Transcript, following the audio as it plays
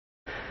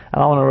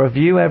And I want to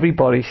review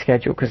everybody's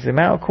schedule, because the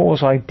amount of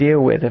calls I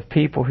deal with of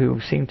people who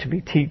seem to be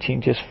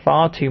teaching just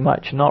far too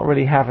much, not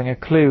really having a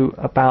clue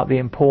about the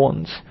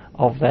importance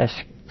of their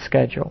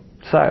schedule.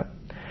 So,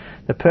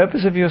 the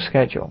purpose of your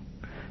schedule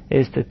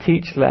is to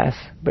teach less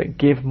but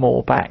give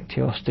more back to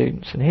your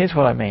students. And here's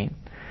what I mean.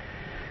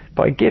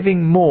 By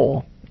giving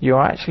more,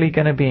 you're actually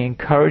going to be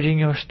encouraging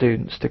your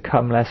students to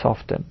come less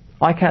often.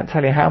 I can't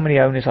tell you how many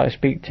owners I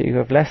speak to who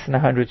have less than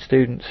 100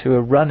 students who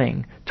are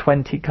running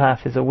 20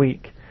 classes a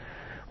week.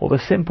 Well, the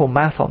simple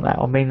math on that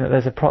will mean that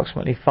there's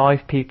approximately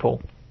 5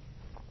 people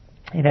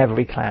in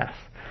every class.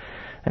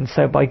 And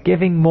so by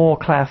giving more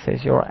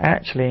classes, you're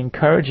actually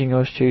encouraging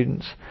your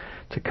students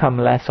to come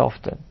less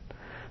often.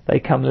 They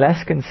come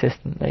less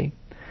consistently,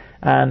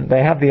 and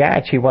they have the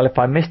attitude, well, if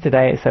I miss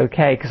today, it's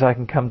okay because I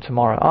can come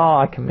tomorrow. Oh,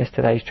 I can miss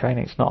today's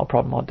training, it's not a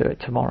problem, I'll do it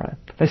tomorrow.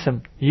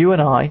 Listen, you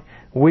and I,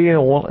 we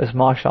all as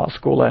martial arts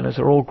school owners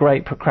are all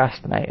great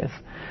procrastinators.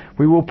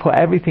 We will put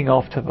everything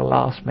off to the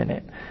last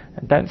minute.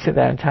 And don't sit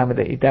there and tell me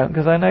that you don't,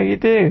 because I know you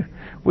do.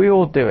 We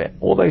all do it.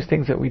 All those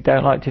things that we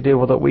don't like to do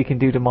or that we can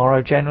do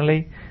tomorrow,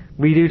 generally,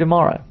 we do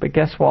tomorrow. But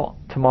guess what?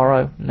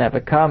 Tomorrow never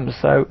comes.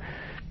 So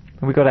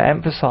we've got to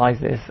emphasize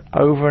this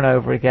over and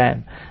over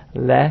again.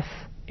 Less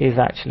is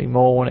actually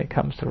more when it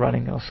comes to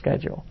running your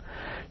schedule.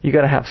 You've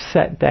got to have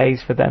set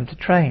days for them to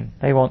train.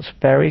 They want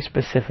very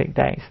specific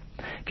days.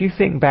 If you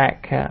think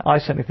back, I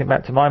certainly think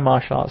back to my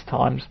martial arts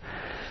times,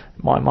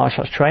 my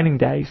martial arts training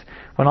days,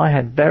 when I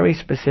had very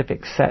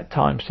specific set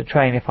times to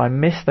train. If I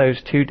missed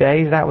those 2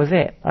 days, that was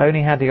it. I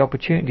only had the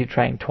opportunity to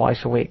train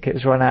twice a week. It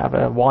was run out of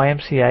a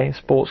YMCA, a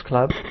sports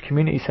club,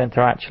 community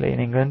centre actually in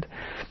England.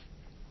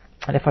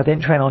 And if I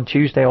didn't train on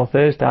Tuesday or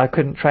Thursday, I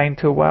couldn't train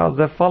till, well,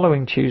 the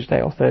following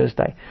Tuesday or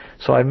Thursday.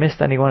 So I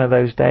missed any one of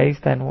those days,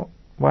 then,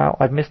 well,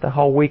 I'd missed a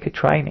whole week of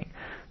training.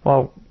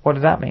 Well, what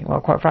does that mean? Well,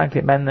 quite frankly,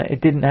 it meant that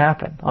it didn't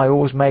happen. I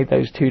always made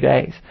those 2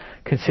 days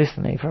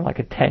consistently for like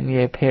a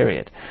 10-year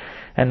period.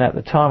 And at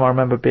the time, I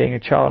remember being a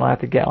child, and I had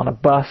to get on a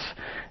bus.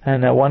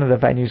 And one of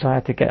the venues, I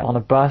had to get on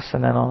a bus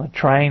and then on a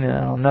train and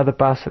then on another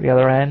bus at the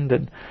other end.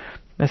 And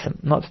listen,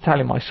 not to tell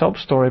you my sob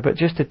story, but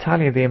just to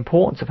tell you the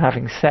importance of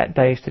having set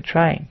days to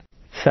train.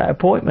 Set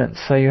appointments.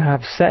 So you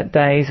have set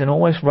days and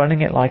always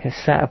running it like a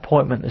set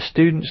appointment. The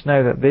students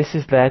know that this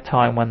is their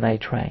time when they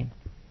train.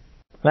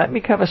 Let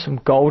me cover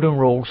some golden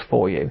rules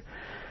for you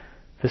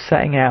for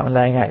setting out and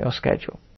laying out your schedule.